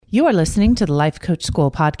You are listening to the Life Coach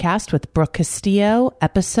School podcast with Brooke Castillo,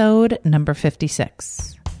 episode number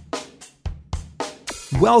 56.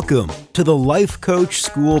 Welcome to the Life Coach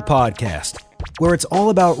School podcast, where it's all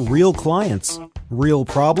about real clients, real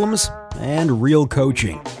problems, and real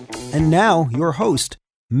coaching. And now, your host,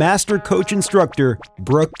 Master Coach Instructor,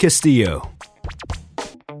 Brooke Castillo.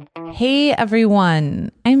 Hey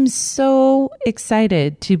everyone, I'm so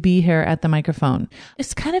excited to be here at the microphone.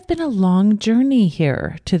 It's kind of been a long journey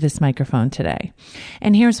here to this microphone today.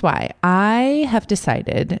 And here's why. I have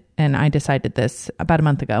decided, and I decided this about a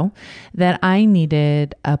month ago, that I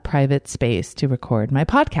needed a private space to record my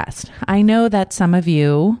podcast. I know that some of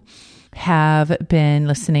you have been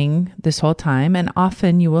listening this whole time, and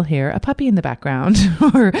often you will hear a puppy in the background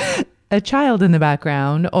or a child in the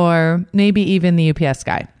background, or maybe even the UPS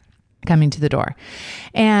guy coming to the door.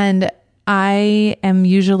 And I am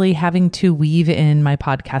usually having to weave in my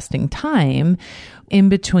podcasting time in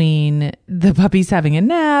between the puppies having a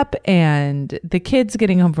nap and the kids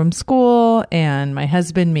getting home from school and my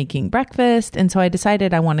husband making breakfast. And so I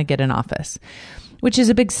decided I want to get an office, which is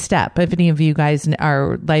a big step. If any of you guys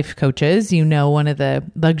are life coaches, you know one of the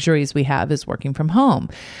luxuries we have is working from home.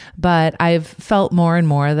 But I've felt more and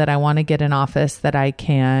more that I want to get an office that I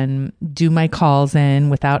can do my calls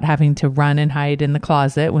in without having to run and hide in the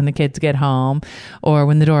closet when the kids get home or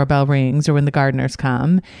when the doorbell rings or when the gardeners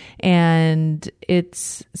come. And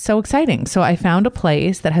it's so exciting. So I found a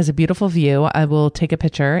place that has a beautiful view. I will take a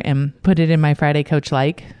picture and put it in my Friday Coach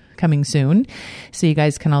Like coming soon, so you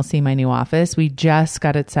guys can all see my new office. We just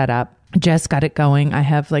got it set up, just got it going. I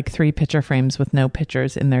have like 3 picture frames with no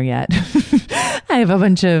pictures in there yet. I have a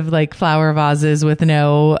bunch of like flower vases with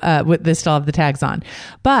no, with this still have the tags on,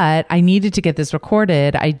 but I needed to get this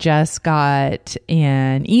recorded. I just got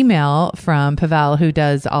an email from Pavel, who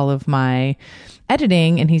does all of my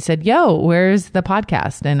editing, and he said, yo, where's the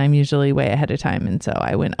podcast? And I'm usually way ahead of time. And so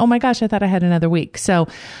I went, oh my gosh, I thought I had another week. So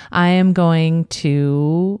I am going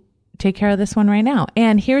to take care of this one right now.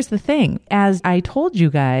 And here's the thing, as I told you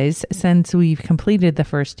guys, since we've completed the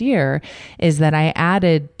first year, is that I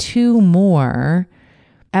added 2 more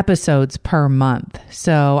episodes per month.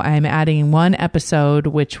 So I'm adding 1 episode,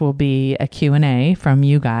 which will be a Q&A from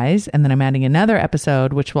you guys. And then I'm adding another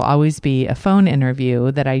episode, which will always be a phone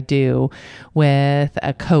interview that I do with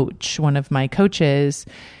a coach, one of my coaches,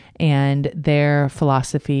 and their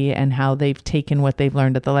philosophy and how they've taken what they've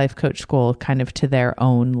learned at the Life Coach School kind of to their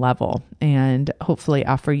own level, and hopefully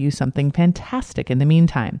offer you something fantastic in the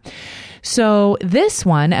meantime. So this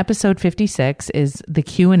one, episode 56, is the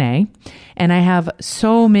Q&A, and I have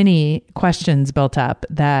so many questions built up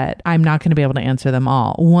that I'm not going to be able to answer them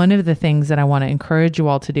all. One of the things that I want to encourage you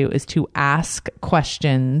all to do is to ask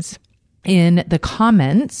questions in the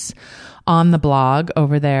comments on the blog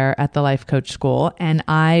over there at the Life Coach School. And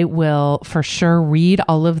I will for sure read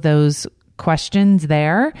all of those questions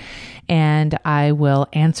there, and I will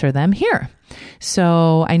answer them here.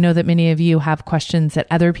 So I know that many of you have questions that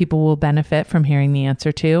other people will benefit from hearing the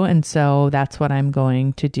answer to. And so that's what I'm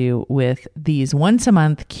going to do with these once a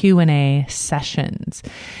month Q&A sessions.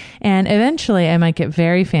 And eventually I might get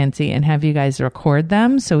very fancy and have you guys record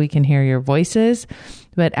them so we can hear your voices.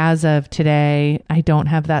 But as of today, I don't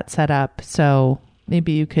have that set up. So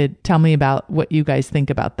maybe you could tell me about what you guys think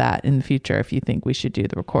about that in the future. If you think we should do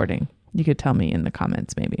the recording, you could tell me in the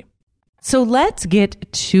comments maybe. So let's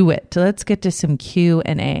get to it. Let's get to some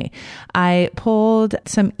Q&A. I pulled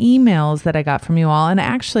some emails that I got from you all. And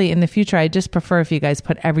actually in the future, I just prefer if you guys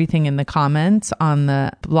put everything in the comments on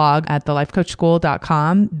the blog at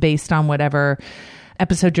thelifecoachschool.com based on whatever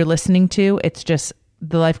episode you're listening to. It's just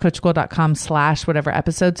thelifecoachschool.com/whatever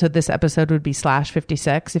episode. So this episode would be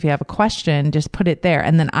 /56. If you have a question, just put it there.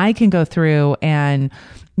 And then I can go through and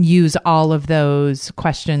use all of those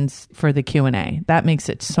questions for the Q&A. That makes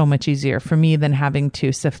it so much easier for me than having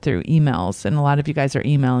to sift through emails. And a lot of you guys are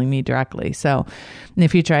emailing me directly. So in the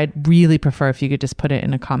future, I'd really prefer if you could just put it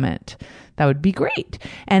in a comment. That would be great.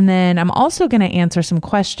 And then I'm also going to answer some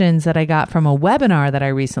questions that I got from a webinar that I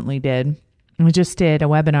recently did. We just did a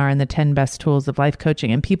webinar on the 10 best tools of life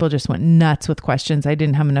coaching, and people just went nuts with questions. I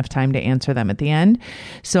didn't have enough time to answer them at the end.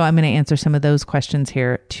 So I'm going to answer some of those questions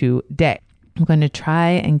here today. I'm going to try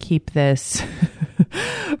and keep this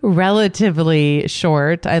relatively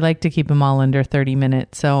short. I like to keep them all under 30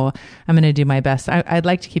 minutes. So I'm going to do my best. I'd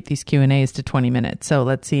like to keep these Q&As to 20 minutes. So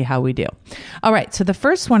let's see how we do. All right. So the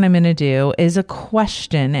first one I'm going to do is a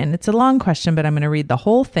question, and it's a long question, but I'm going to read the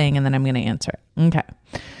whole thing and then I'm going to answer it. Okay.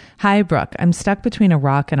 Hi, Brooke. I'm stuck between a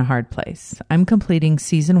rock and a hard place. I'm completing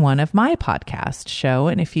season 1 of my podcast show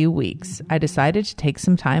in a few weeks. I decided to take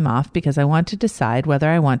some time off because I want to decide whether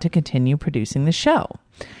I want to continue producing the show.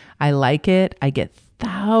 I like it. I get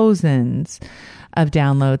thousands of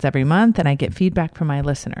downloads every month, and I get feedback from my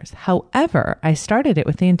listeners. However, I started it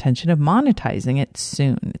with the intention of monetizing it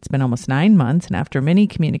soon. It's been almost 9 months, and after many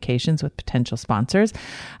communications with potential sponsors,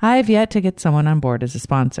 I've yet to get someone on board as a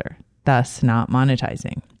sponsor, thus not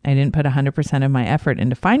monetizing. I didn't put 100% of my effort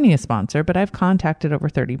into finding a sponsor, but I've contacted over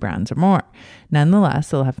 30 brands or more.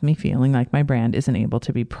 Nonetheless, it'll have me feeling like my brand isn't able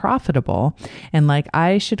to be profitable and like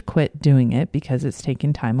I should quit doing it because it's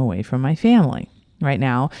taking time away from my family. Right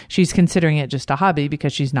now, she's considering it just a hobby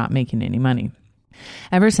because she's not making any money.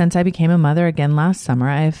 Ever since I became a mother again last summer,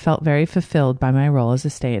 I have felt very fulfilled by my role as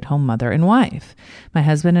a stay-at-home mother and wife. My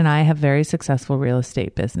husband and I have very successful real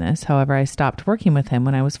estate business. However, I stopped working with him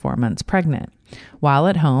when I was 4 months pregnant. While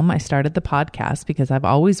at home, I started the podcast because I've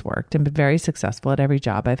always worked and been very successful at every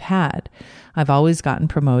job I've had. I've always gotten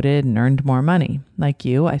promoted and earned more money. Like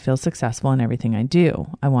you, I feel successful in everything I do.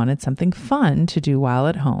 I wanted something fun to do while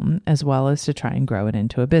at home, as well as to try and grow it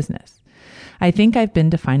into a business. I think I've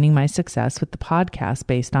been defining my success with the podcast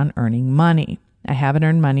based on earning money. I haven't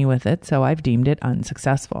earned money with it, so I've deemed it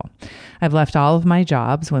unsuccessful. I've left all of my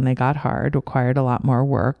jobs when they got hard, required a lot more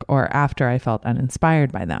work, or after I felt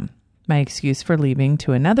uninspired by them. My excuse for leaving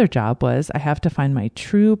to another job was I have to find my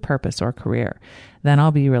true purpose or career. Then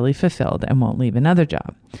I'll be really fulfilled and won't leave another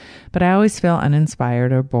job. But I always feel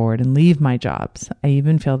uninspired or bored and leave my jobs. I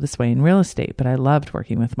even feel this way in real estate, but I loved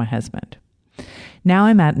working with my husband. Now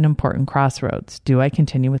I'm at an important crossroads. Do I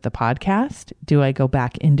continue with the podcast? Do I go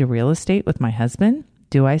back into real estate with my husband?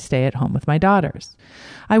 Do I stay at home with my daughters?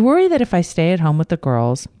 I worry that if I stay at home with the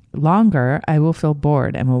girls longer, I will feel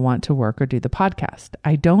bored and will want to work or do the podcast.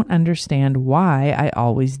 I don't understand why I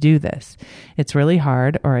always do this. It's really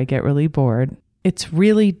hard, or I get really bored. It's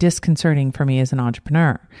really disconcerting for me as an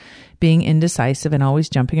entrepreneur. Being indecisive and always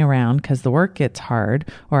jumping around because the work gets hard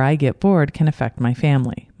or I get bored can affect my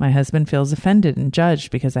family. My husband feels offended and judged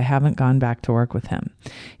because I haven't gone back to work with him.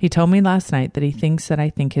 He told me last night that he thinks that I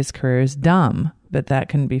think his career is dumb, but that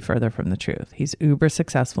couldn't be further from the truth. He's uber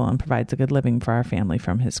successful and provides a good living for our family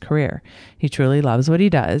from his career. He truly loves what he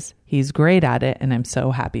does. He's great at it, and I'm so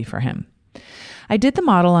happy for him. I did the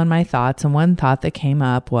model on my thoughts, and one thought that came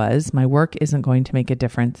up was my work isn't going to make a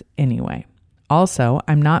difference anyway. Also,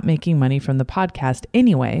 I'm not making money from the podcast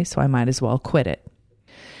anyway, so I might as well quit it.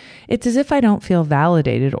 It's as if I don't feel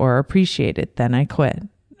validated or appreciated, then I quit.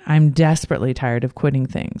 I'm desperately tired of quitting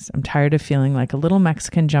things. I'm tired of feeling like a little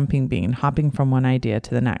Mexican jumping bean, hopping from one idea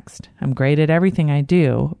to the next. I'm great at everything I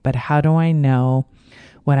do, but how do I know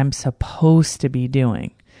what I'm supposed to be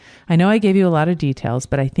doing? I know I gave you a lot of details,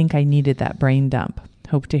 but I think I needed that brain dump.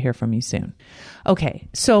 Hope to hear from you soon. Okay,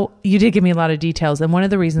 so you did give me a lot of details. And one of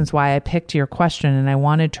the reasons why I picked your question and I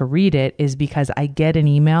wanted to read it is because I get an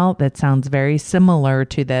email that sounds very similar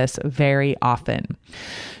to this very often.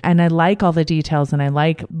 And I like all the details and I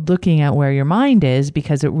like looking at where your mind is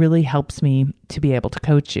because it really helps me to be able to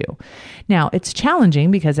coach you. Now, it's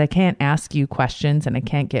challenging because I can't ask you questions and I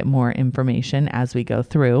can't get more information as we go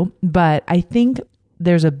through, but I think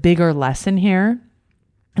there's a bigger lesson here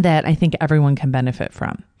that I think everyone can benefit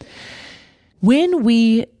from. When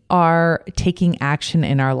we are taking action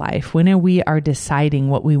in our life, when we are deciding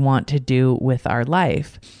what we want to do with our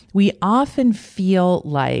life, we often feel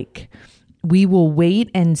like we will wait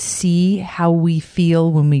and see how we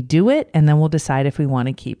feel when we do it, and then we'll decide if we want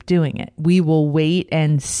to keep doing it. We will wait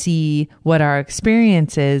and see what our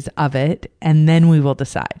experience is of it, and then we will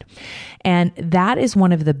decide. And that is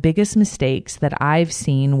one of the biggest mistakes that I've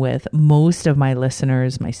seen with most of my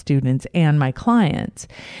listeners, my students, and my clients,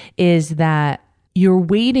 is that you're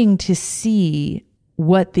waiting to see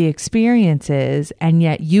what the experience is, and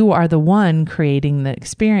yet you are the one creating the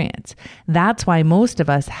experience. That's why most of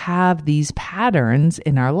us have these patterns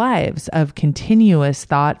in our lives of continuous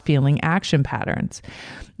thought, feeling, action patterns.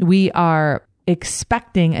 We are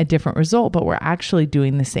expecting a different result, but we're actually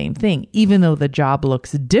doing the same thing. Even though the job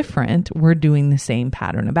looks different, we're doing the same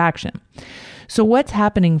pattern of action. So what's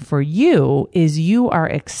happening for you is you are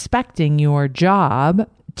expecting your job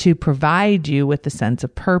to provide you with a sense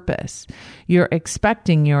of purpose. You're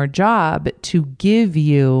expecting your job to give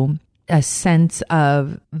you a sense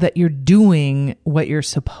of that you're doing what you're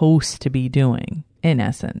supposed to be doing, in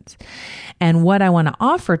essence. And what I want to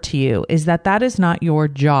offer to you is that that is not your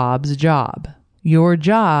job's job. Your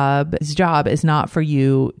job's job is not for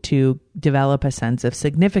you to develop a sense of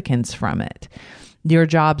significance from it. Your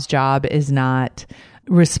job's job is not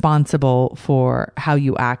responsible for how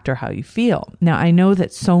you act or how you feel. Now, I know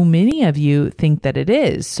that so many of you think that it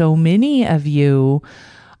is. So many of you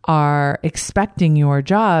are expecting your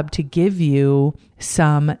job to give you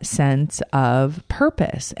some sense of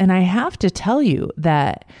purpose. And I have to tell you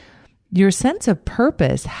that Your sense of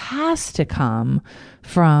purpose has to come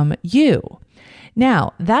from you.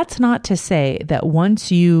 Now, that's not to say that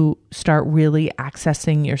once you start really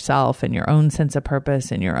accessing yourself and your own sense of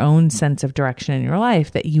purpose and your own sense of direction in your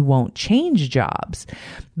life, that you won't change jobs.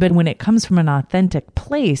 But when it comes from an authentic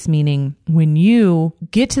place, meaning when you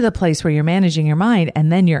get to the place where you're managing your mind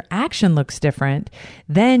and then your action looks different,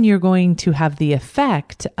 then you're going to have the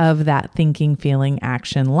effect of that thinking, feeling,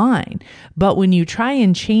 action line. But when you try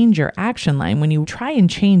and change your action line, when you try and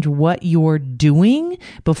change what you're doing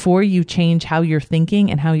before you change how you're thinking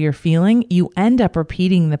and how you're feeling, you end up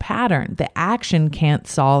repeating the pattern. The action can't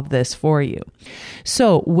solve this for you.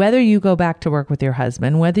 So whether you go back to work with your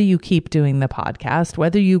husband, whether you keep doing the podcast,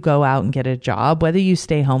 whether you go out and get a job, whether you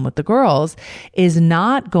stay home with the girls, is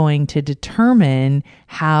not going to determine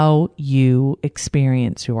how you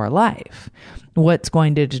experience your life. What's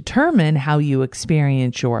going to determine how you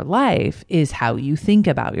experience your life is how you think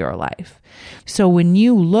about your life. So when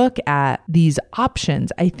you look at these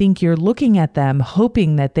options, I think you're looking at them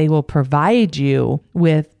hoping that they will provide you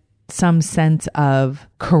with some sense of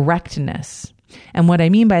correctness. And what I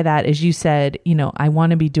mean by that is you said, I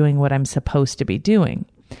want to be doing what I'm supposed to be doing.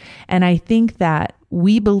 And I think that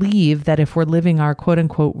we believe that if we're living our quote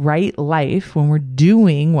unquote right life, when we're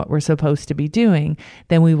doing what we're supposed to be doing,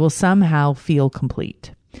 then we will somehow feel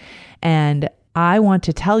complete. And I want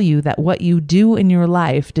to tell you that what you do in your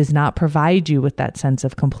life does not provide you with that sense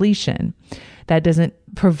of completion. That doesn't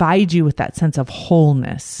provide you with that sense of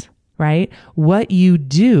wholeness, right? What you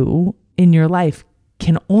do in your life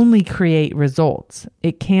can only create results.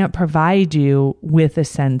 It can't provide you with a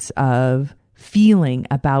sense of feeling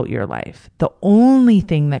about your life. The only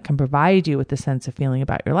thing that can provide you with the sense of feeling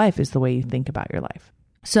about your life is the way you think about your life.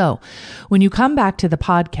 So when you come back to the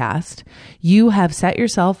podcast, you have set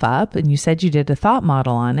yourself up, and you said you did a thought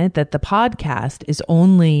model on it, that the podcast is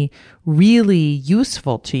only really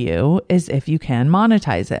useful to you is if you can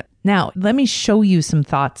monetize it. Now, let me show you some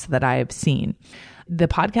thoughts that I have seen. The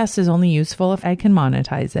podcast is only useful if I can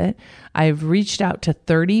monetize it. I've reached out to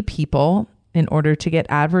 30 people in order to get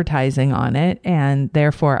advertising on it, and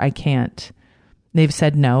therefore I can't. They've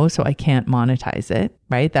said no, so I can't monetize it,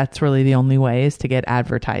 right? That's really the only way, is to get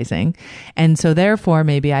advertising. And so therefore,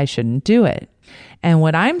 maybe I shouldn't do it. And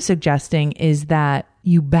what I'm suggesting is that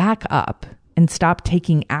you back up and stop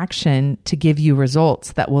taking action to give you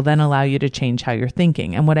results that will then allow you to change how you're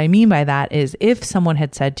thinking. And what I mean by that is, if someone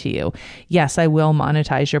had said to you, yes, I will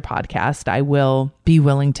monetize your podcast, I will be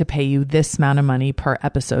willing to pay you this amount of money per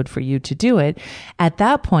episode for you to do it, at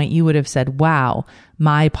that point you would have said, wow,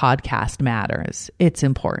 my podcast matters. It's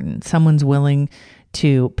important. Someone's willing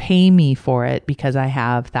to pay me for it because I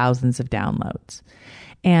have thousands of downloads.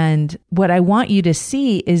 And what I want you to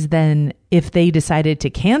see is then if they decided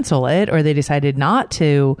to cancel it or they decided not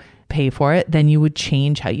to pay for it, then you would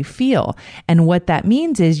change how you feel. And what that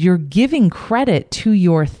means is you're giving credit to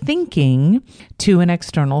your thinking to an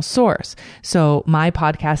external source. So my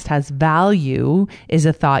podcast has value is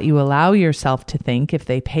a thought you allow yourself to think if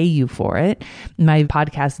they pay you for it. My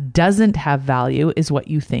podcast doesn't have value is what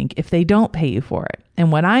you think if they don't pay you for it.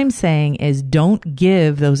 And what I'm saying is, don't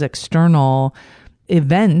give those external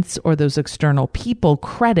events or those external people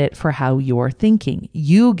credit for how you're thinking.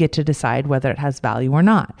 You get to decide whether it has value or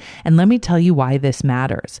not. And let me tell you why this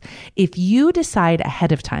matters. If you decide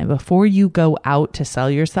ahead of time, before you go out to sell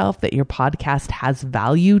yourself, that your podcast has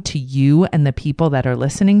value to you and the people that are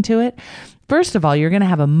listening to it, first of all, you're going to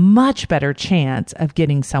have a much better chance of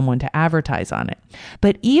getting someone to advertise on it.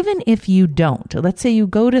 But even if you don't, let's say you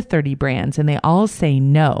go to 30 brands and they all say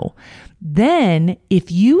no, then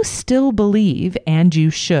if you still believe, and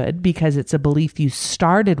you should, because it's a belief you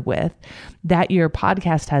started with, that your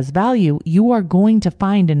podcast has value, you are going to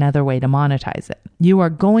find another way to monetize it. You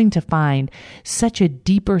are going to find such a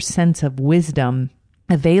deeper sense of wisdom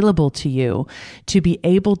available to you to be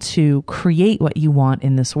able to create what you want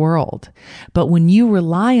in this world. But when you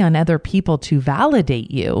rely on other people to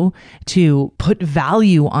validate you, to put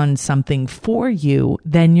value on something for you,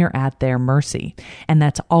 then you're at their mercy. And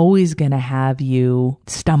that's always going to have you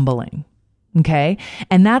stumbling. Okay.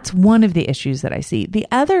 And that's one of the issues that I see. The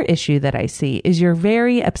other issue that I see is you're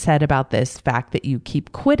very upset about this fact that you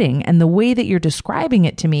keep quitting, and the way that you're describing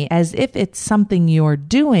it to me as if it's something you're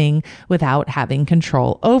doing without having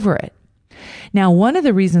control over it. Now, one of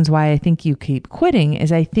the reasons why I think you keep quitting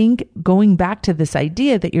is I think going back to this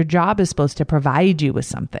idea that your job is supposed to provide you with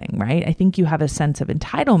something, right? I think you have a sense of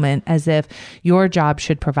entitlement as if your job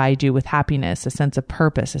should provide you with happiness, a sense of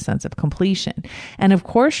purpose, a sense of completion. And of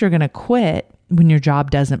course, you're going to quit when your job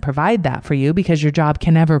doesn't provide that for you, because your job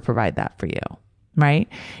can never provide that for you. right?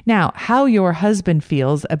 Now, how your husband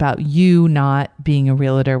feels about you not being a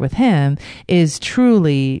realtor with him is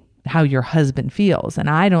truly how your husband feels. And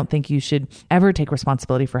I don't think you should ever take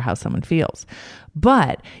responsibility for how someone feels.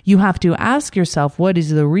 But you have to ask yourself, what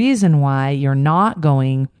is the reason why you're not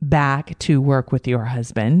going back to work with your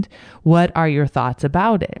husband? What are your thoughts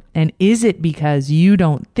about it? And is it because you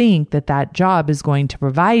don't think that that job is going to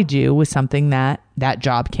provide you with something that that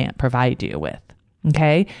job can't provide you with?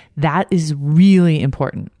 Okay? That is really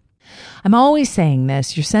important. I'm always saying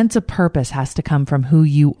this, your sense of purpose has to come from who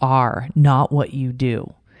you are, not what you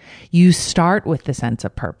do. You start with the sense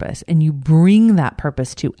of purpose and you bring that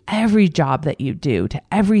purpose to every job that you do, to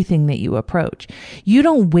everything that you approach. You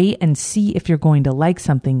don't wait and see if you're going to like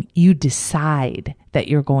something. You decide that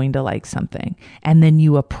you're going to like something. And then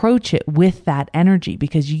you approach it with that energy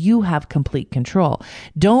because you have complete control.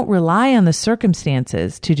 Don't rely on the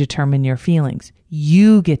circumstances to determine your feelings.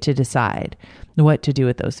 You get to decide what to do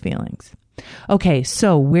with those feelings. Okay,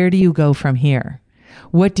 so where do you go from here?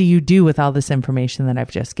 What do you do with all this information that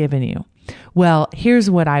I've just given you? Well, here's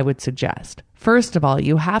what I would suggest. First of all,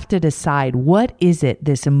 you have to decide, what is it,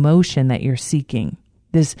 this emotion that you're seeking,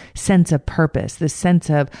 this sense of purpose, this sense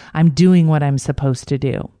of I'm doing what I'm supposed to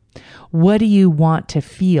do. What do you want to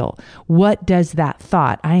feel? What does that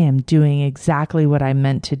thought, I am doing exactly what I'm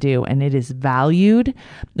meant to do, and it is valued?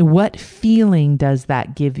 What feeling does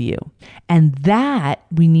that give you? And that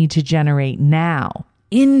we need to generate now,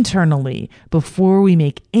 internally, before we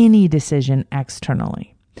make any decision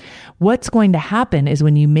externally. What's going to happen is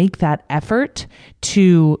when you make that effort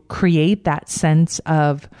to create that sense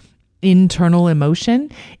of internal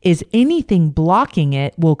emotion, is anything blocking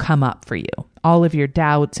it will come up for you. All of your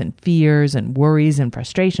doubts and fears and worries and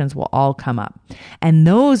frustrations will all come up. And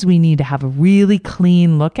those we need to have a really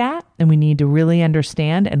clean look at, and we need to really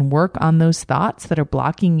understand and work on those thoughts that are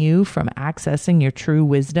blocking you from accessing your true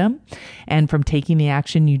wisdom and from taking the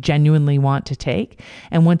action you genuinely want to take.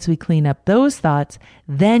 And once we clean up those thoughts,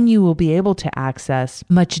 then you will be able to access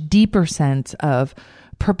much deeper sense of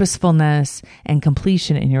purposefulness and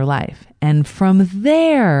completion in your life. And from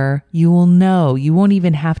there, you will know, you won't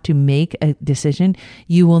even have to make a decision.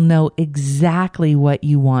 You will know exactly what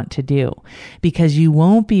you want to do because you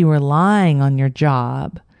won't be relying on your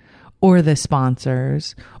job or the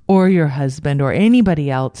sponsors or your husband or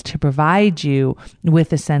anybody else to provide you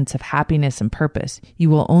with a sense of happiness and purpose.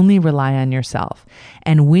 You will only rely on yourself.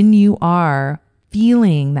 And when you are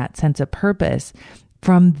feeling that sense of purpose,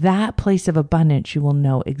 from that place of abundance, you will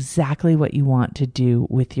know exactly what you want to do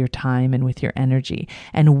with your time and with your energy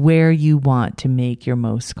and where you want to make your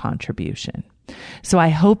most contribution. So I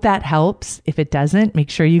hope that helps. If it doesn't, make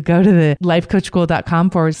sure you go to the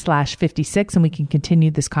lifecoachschool.com/56 and we can continue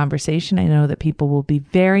this conversation. I know that people will be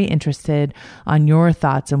very interested on your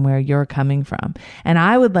thoughts and where you're coming from. And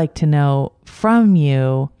I would like to know from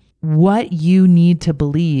you what you need to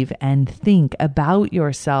believe and think about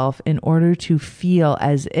yourself in order to feel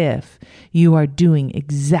as if you are doing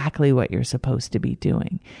exactly what you're supposed to be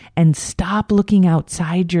doing. And stop looking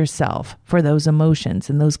outside yourself for those emotions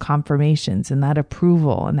and those confirmations and that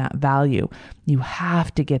approval and that value. You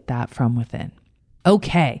have to get that from within.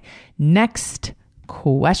 Okay, next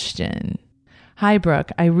question. Hi,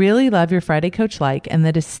 Brooke. I really love your Friday Coach Like and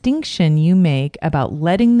the distinction you make about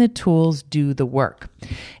letting the tools do the work.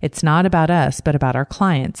 It's not about us, but about our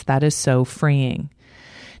clients. That is so freeing.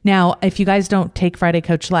 Now, if you guys don't take Friday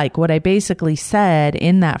Coach Like, what I basically said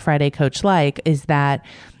in that Friday Coach Like is that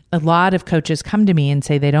a lot of coaches come to me and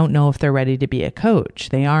say they don't know if they're ready to be a coach.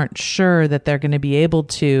 They aren't sure that they're going to be able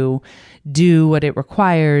to do what it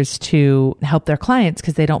requires to help their clients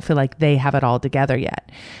because they don't feel like they have it all together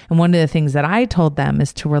yet. And one of the things that I told them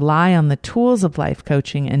is to rely on the tools of life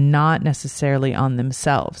coaching and not necessarily on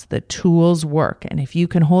themselves. The tools work. And if you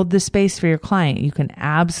can hold the space for your client, you can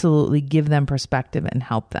absolutely give them perspective and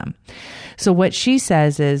help them. So what she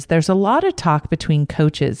says is there's a lot of talk between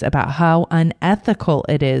coaches about how unethical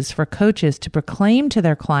it is for coaches to proclaim to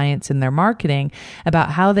their clients in their marketing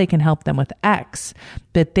about how they can help them with X,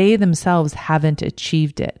 but they themselves haven't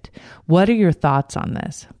achieved it. What are your thoughts on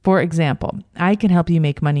this? For example, I can help you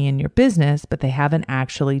make money in your business, but they haven't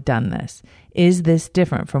actually done this. Is this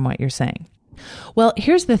different from what you're saying? Well,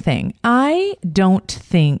 here's the thing. I don't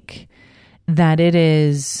think that it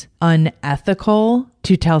is unethical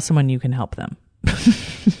to tell someone you can help them.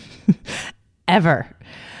 Ever.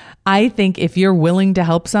 I think if you're willing to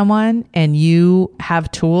help someone and you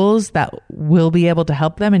have tools that will be able to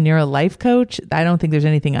help them and you're a life coach, I don't think there's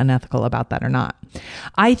anything unethical about that or not.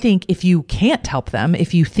 I think if you can't help them,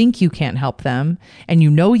 if you think you can't help them and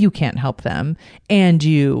you know you can't help them and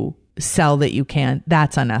you sell that you can,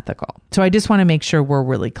 that's unethical. So I just want to make sure we're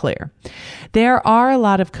really clear. There are a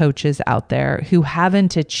lot of coaches out there who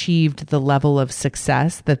haven't achieved the level of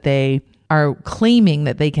success that they are claiming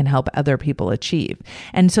that they can help other people achieve.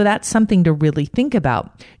 And so that's something to really think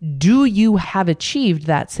about. Do you have achieved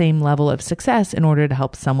that same level of success in order to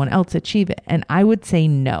help someone else achieve it? And I would say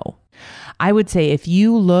no. I would say if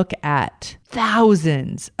you look at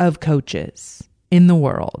thousands of coaches in the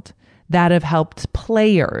world that have helped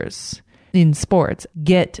players in sports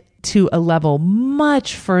get to a level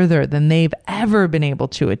much further than they've ever been able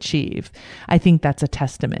to achieve, I think that's a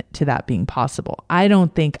testament to that being possible. I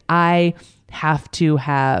don't think I have to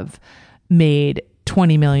have made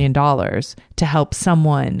 $20 million to help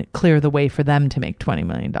someone clear the way for them to make $20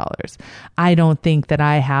 million. I don't think that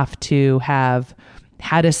I have to have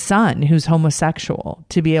had a son who's homosexual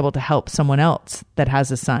to be able to help someone else that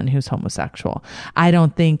has a son who's homosexual. I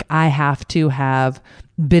don't think I have to have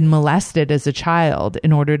been molested as a child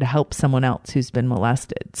in order to help someone else who's been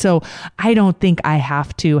molested. So I don't think I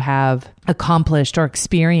have to have accomplished or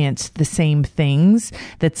experienced the same things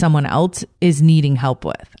that someone else is needing help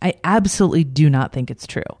with. I absolutely do not think it's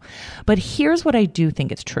true. But here's what I do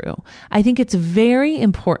think is true. I think it's very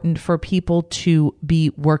important for people to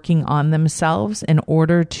be working on themselves in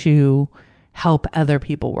order to help other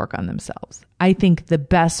people work on themselves. I think the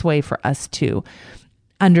best way for us to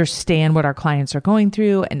understand what our clients are going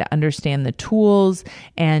through and to understand the tools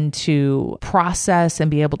and to process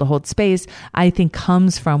and be able to hold space, I think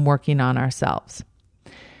comes from working on ourselves.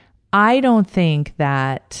 I don't think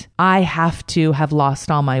that I have to have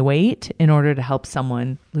lost all my weight in order to help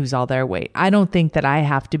someone lose all their weight. I don't think that I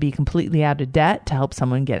have to be completely out of debt to help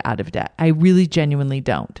someone get out of debt. I really genuinely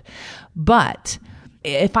don't. But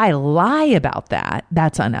if I lie about that,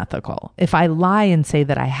 that's unethical. If I lie and say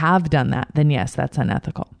that I have done that, then yes, that's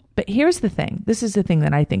unethical. But here's the thing. This is the thing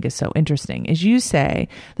that I think is so interesting. Is you say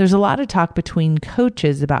there's a lot of talk between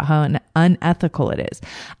coaches about how unethical it is.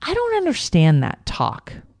 I don't understand that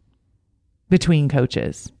talk between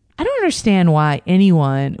coaches. I don't understand why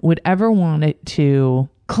anyone would ever want it to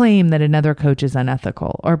claim that another coach is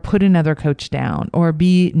unethical or put another coach down or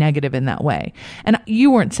be negative in that way. And you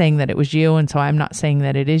weren't saying that it was you, and so I'm not saying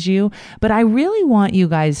that it is you, but I really want you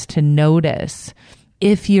guys to notice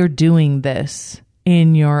if you're doing this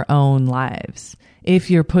in your own lives, if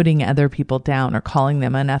you're putting other people down or calling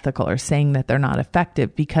them unethical or saying that they're not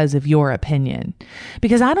effective because of your opinion,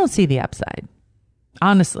 because I don't see the upside.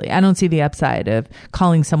 Honestly, I don't see the upside of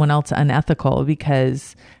calling someone else unethical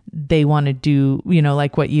because they want to do,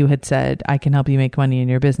 like what you had said, I can help you make money in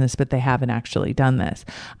your business, but they haven't actually done this.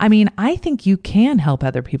 I mean, I think you can help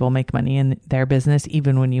other people make money in their business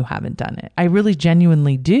even when you haven't done it. I really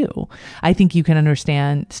genuinely do. I think you can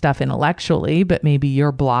understand stuff intellectually, but maybe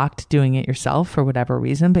you're blocked doing it yourself for whatever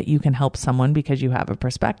reason, but you can help someone because you have a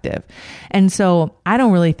perspective. And so I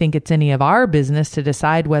don't really think it's any of our business to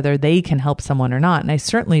decide whether they can help someone or not. And I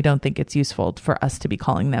certainly don't think it's useful for us to be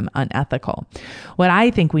calling them unethical. What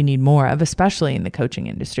I think we need more of, especially in the coaching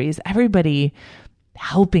industry, is everybody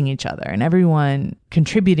helping each other and everyone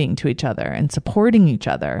contributing to each other and supporting each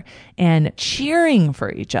other and cheering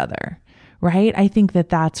for each other, right? I think that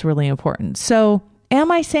that's really important. So am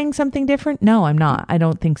I saying something different? No, I'm not. I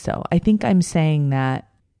don't think so. I think I'm saying that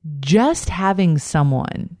just having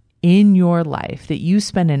someone in your life that you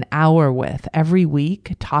spend an hour with every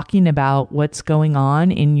week talking about what's going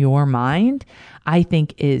on in your mind, I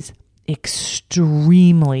think is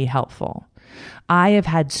extremely helpful. I have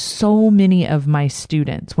had so many of my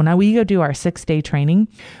students, when we go do our 6-day training,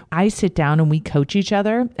 I sit down and we coach each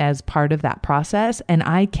other as part of that process. And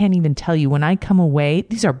I can't even tell you, when I come away,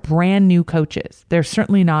 these are brand new coaches. They're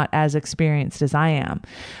certainly not as experienced as I am.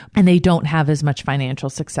 And they don't have as much financial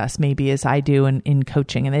success maybe as I do in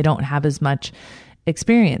coaching. And they don't have as much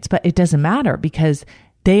experience, but it doesn't matter because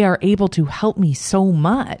they are able to help me so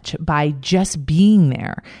much by just being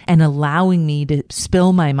there and allowing me to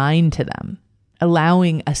spill my mind to them,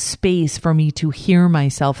 allowing a space for me to hear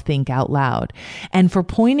myself think out loud, and for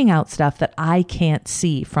pointing out stuff that I can't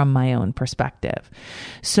see from my own perspective.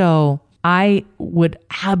 So I would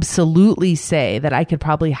absolutely say that I could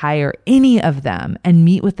probably hire any of them and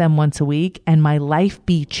meet with them once a week and my life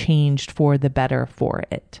be changed for the better for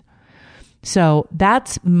it. So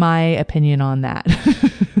that's my opinion on that.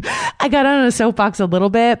 I got on a soapbox a little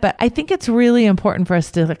bit, but I think it's really important for us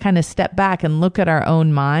to kind of step back and look at our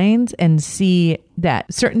own minds and see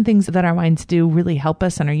that certain things that our minds do really help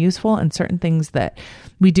us and are useful, and certain things that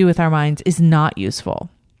we do with our minds is not useful.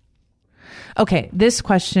 Okay, this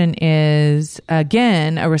question is,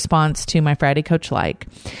 again, a response to my Friday Coach Like.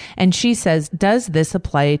 And she says, does this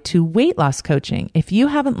apply to weight loss coaching? If you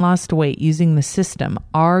haven't lost weight using the system,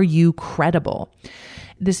 are you credible?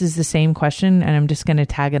 This is the same question, and I'm just going to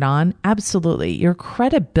tag it on. Absolutely. Your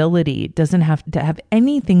credibility doesn't have to have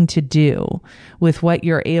anything to do with what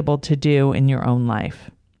you're able to do in your own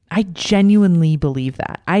life. I genuinely believe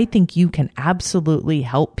that. I think you can absolutely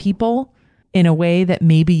help people in a way that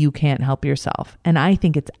maybe you can't help yourself. And I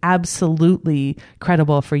think it's absolutely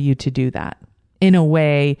credible for you to do that in a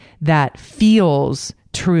way that feels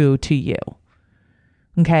true to you.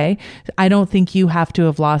 Okay? I don't think you have to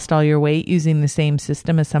have lost all your weight using the same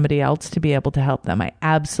system as somebody else to be able to help them. I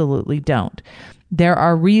absolutely don't. There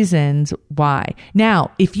are reasons why.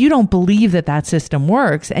 Now, if you don't believe that that system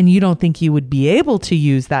works and you don't think you would be able to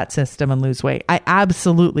use that system and lose weight, I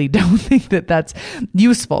absolutely don't think that that's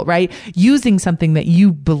useful, right? Using something that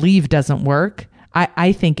you believe doesn't work,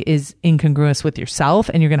 I think is incongruous with yourself,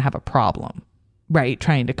 and you're going to have a problem, right?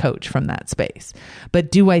 Trying to coach from that space.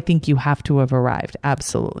 But do I think you have to have arrived?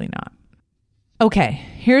 Absolutely not. Okay,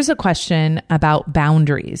 here's a question about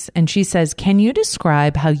boundaries. And she says, can you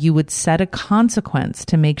describe how you would set a consequence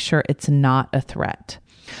to make sure it's not a threat?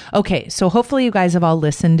 Okay, so hopefully you guys have all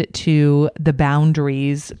listened to the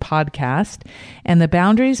Boundaries podcast. And the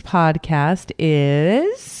Boundaries podcast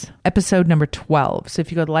is episode number 12. So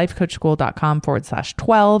if you go to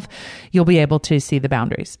lifecoachschool.com/12, you'll be able to see the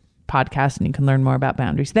Boundaries podcast and you can learn more about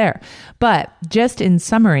boundaries there. But just in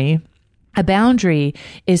summary, a boundary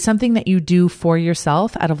is something that you do for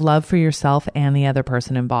yourself out of love for yourself and the other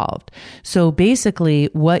person involved. So basically,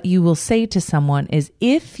 what you will say to someone is,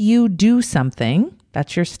 if you do something,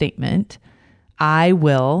 that's your statement, I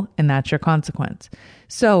will, and that's your consequence.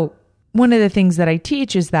 So one of the things that I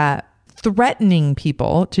teach is that threatening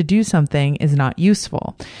people to do something is not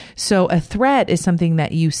useful. So a threat is something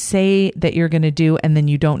that you say that you're going to do and then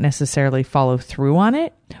you don't necessarily follow through on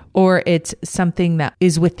it, or it's something that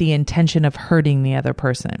is with the intention of hurting the other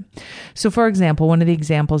person. So for example, one of the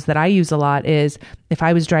examples that I use a lot is if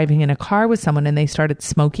I was driving in a car with someone and they started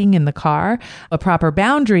smoking in the car, a proper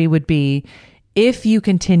boundary would be, if you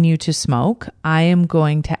continue to smoke, I am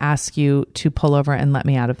going to ask you to pull over and let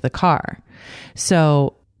me out of the car.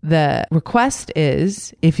 So the request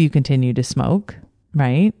is, if you continue to smoke,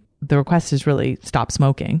 right? The request is really stop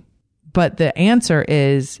smoking. But the answer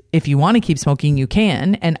is, if you want to keep smoking, you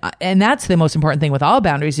can. And that's the most important thing with all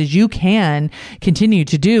boundaries, is you can continue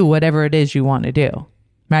to do whatever it is you want to do,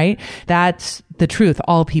 right? That's the truth.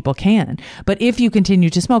 All people can. But if you continue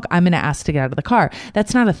to smoke, I'm going to ask to get out of the car.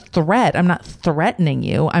 That's not a threat. I'm not threatening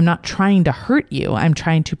you. I'm not trying to hurt you. I'm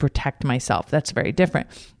trying to protect myself. That's very different.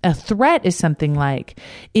 A threat is something like,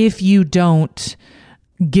 if you don't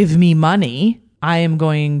give me money, I am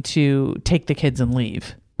going to take the kids and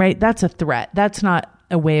leave, right? That's a threat. That's not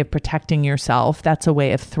a way of protecting yourself. That's a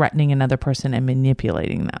way of threatening another person and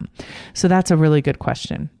manipulating them. So that's a really good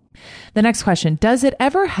question. The next question, does it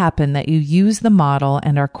ever happen that you use the model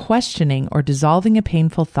and are questioning or dissolving a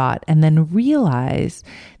painful thought and then realize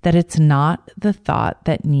that it's not the thought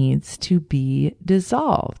that needs to be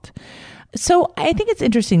dissolved? So I think it's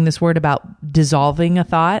interesting, this word about dissolving a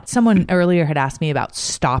thought. Someone earlier had asked me about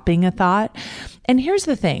stopping a thought. And here's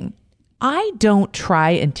the thing. I don't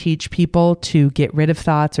try and teach people to get rid of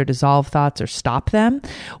thoughts or dissolve thoughts or stop them.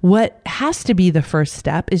 What has to be the first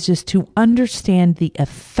step is just to understand the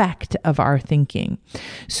effect of our thinking.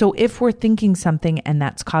 So if we're thinking something and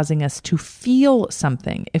that's causing us to feel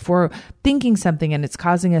something, if we're thinking something and it's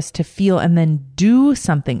causing us to feel and then do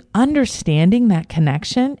something, understanding that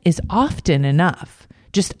connection is often enough.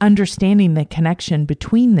 Just understanding the connection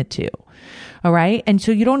between the two. All right. And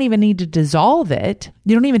so you don't even need to dissolve it.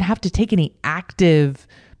 You don't even have to take any active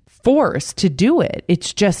force to do it.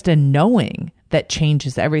 It's just a knowing that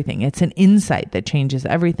changes everything. It's an insight that changes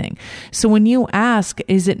everything. So when you ask,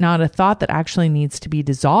 is it not a thought that actually needs to be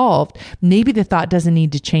dissolved? Maybe the thought doesn't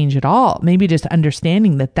need to change at all. Maybe just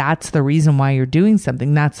understanding that that's the reason why you're doing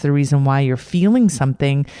something. That's the reason why you're feeling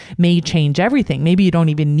something may change everything. Maybe you don't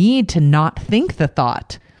even need to not think the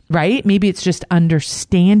thought, right? Maybe it's just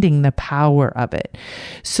understanding the power of it.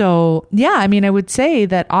 So yeah, I mean, I would say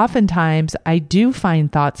that oftentimes I do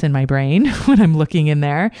find thoughts in my brain when I'm looking in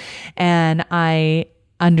there, and I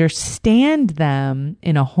understand them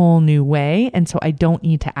in a whole new way. And so I don't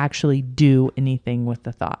need to actually do anything with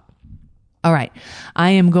the thought. All right. I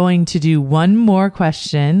am going to do one more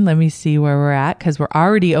question. Let me see where we're at, because we're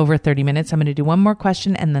already over 30 minutes. I'm going to do one more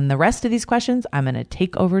question, and then the rest of these questions, I'm going to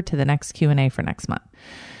take over to the next Q&A for next month.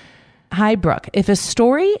 Hi, Brooke. If a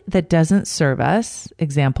story that doesn't serve us,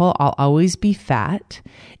 example, I'll always be fat,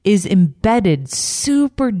 is embedded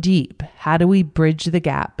super deep, how do we bridge the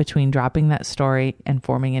gap between dropping that story and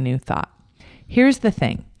forming a new thought? Here's the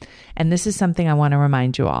thing, and this is something I want to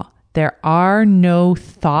remind you all. There are no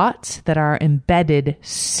thoughts that are embedded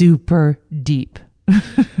super deep.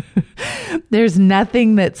 There's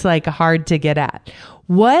nothing that's like hard to get at.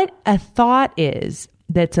 What a thought is,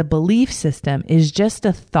 that's a belief system, is just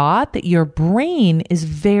a thought that your brain is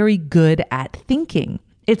very good at thinking.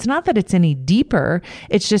 It's not that it's any deeper.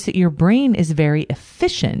 It's just that your brain is very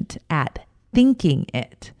efficient at thinking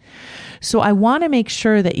it. So I want to make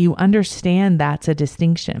sure that you understand that's a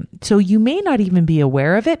distinction. So you may not even be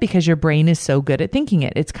aware of it because your brain is so good at thinking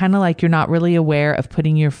it. It's kind of like you're not really aware of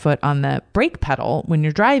putting your foot on the brake pedal when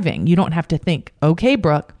you're driving. You don't have to think, okay,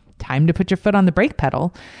 Brooke, time to put your foot on the brake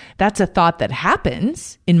pedal. That's a thought that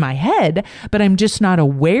happens in my head, but I'm just not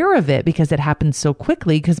aware of it because it happens so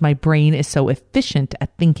quickly because my brain is so efficient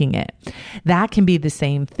at thinking it. That can be the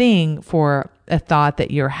same thing for a thought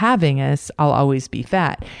that you're having as I'll always be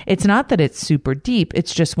fat. It's not that it's super deep.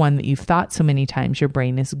 It's just one that you've thought so many times, your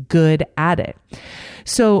brain is good at it.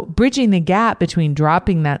 So bridging the gap between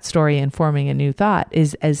dropping that story and forming a new thought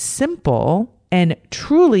is as simple, and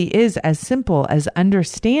truly is as simple, as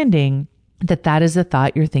understanding that that is a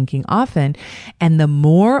thought you're thinking often. And the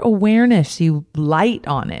more awareness you light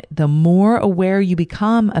on it, the more aware you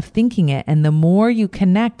become of thinking it, and the more you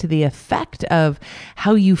connect to the effect of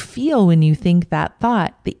how you feel when you think that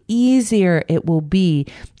thought, the easier it will be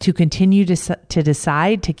to continue to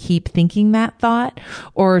decide to keep thinking that thought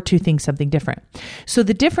or to think something different. So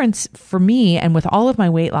the difference for me and with all of my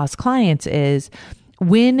weight loss clients is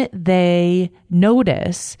when they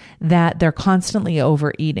notice that they're constantly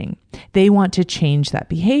overeating, they want to change that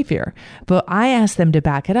behavior. But I ask them to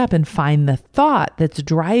back it up and find the thought that's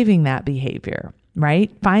driving that behavior,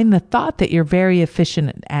 right? Find the thought that you're very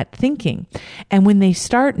efficient at thinking. And when they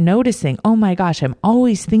start noticing, oh my gosh, I'm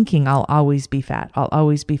always thinking I'll always be fat, I'll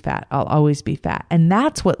always be fat, I'll always be fat. And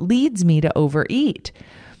that's what leads me to overeat.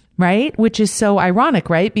 Right? Which is so ironic,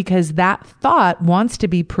 right? Because that thought wants to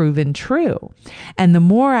be proven true. And the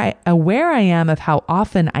more aware I am of how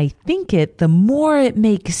often I think it, the more it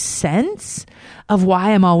makes sense of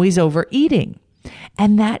why I'm always overeating.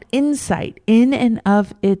 And that insight in and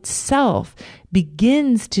of itself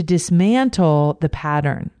begins to dismantle the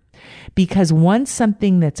pattern. Because once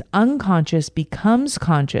something that's unconscious becomes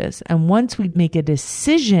conscious, and once we make a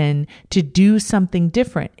decision to do something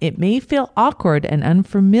different, it may feel awkward and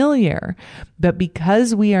unfamiliar, but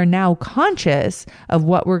because we are now conscious of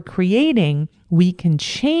what we're creating, we can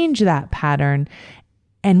change that pattern,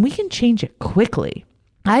 and we can change it quickly.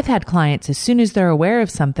 I've had clients, as soon as they're aware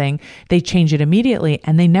of something, they change it immediately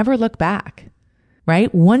and they never look back.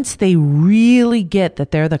 Right? Once they really get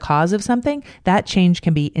that they're the cause of something, that change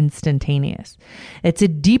can be instantaneous. It's a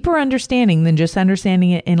deeper understanding than just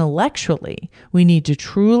understanding it intellectually. We need to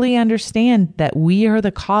truly understand that we are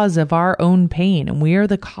the cause of our own pain and we are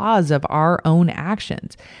the cause of our own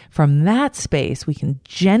actions. From that space, we can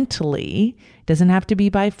gently, doesn't have to be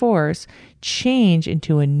by force, change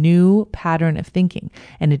into a new pattern of thinking.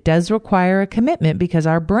 And it does require a commitment because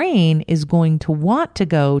our brain is going to want to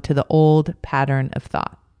go to the old pattern of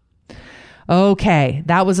thought. Okay,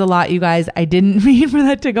 that was a lot, you guys. I didn't mean for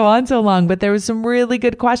that to go on so long, but there was some really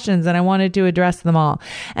good questions and I wanted to address them all.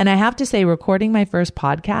 And I have to say, recording my first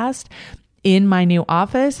podcast in my new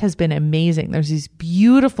office has been amazing. There's these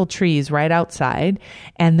beautiful trees right outside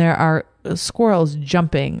and there are squirrels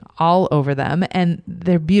jumping all over them and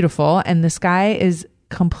they're beautiful. And the sky is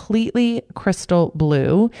completely crystal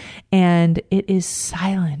blue and it is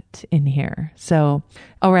silent in here. So,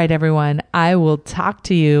 all right, everyone, I will talk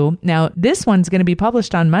to you. Now, this one's going to be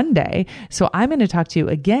published on Monday. So I'm going to talk to you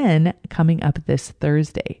again coming up this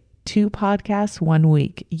Thursday. 2 podcasts, 1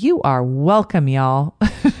 week. You are welcome, y'all.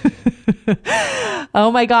 Oh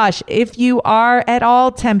my gosh. If you are at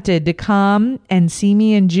all tempted to come and see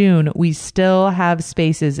me in June, we still have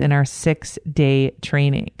spaces in our 6-day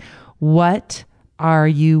training. What are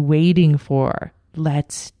you waiting for?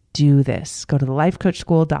 Let's do this. Go to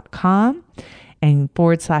thelifecoachschool.com and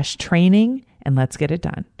 /training and let's get it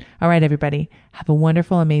done. All right, everybody. Have a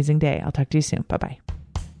wonderful, amazing day. I'll talk to you soon. Bye-bye.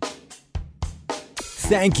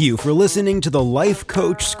 Thank you for listening to the Life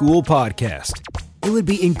Coach School podcast. It would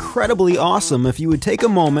be incredibly awesome if you would take a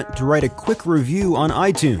moment to write a quick review on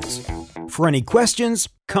iTunes. For any questions,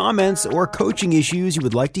 comments, or coaching issues you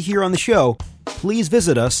would like to hear on the show, please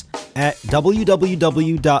visit us at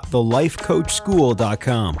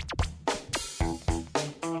www.thelifecoachschool.com.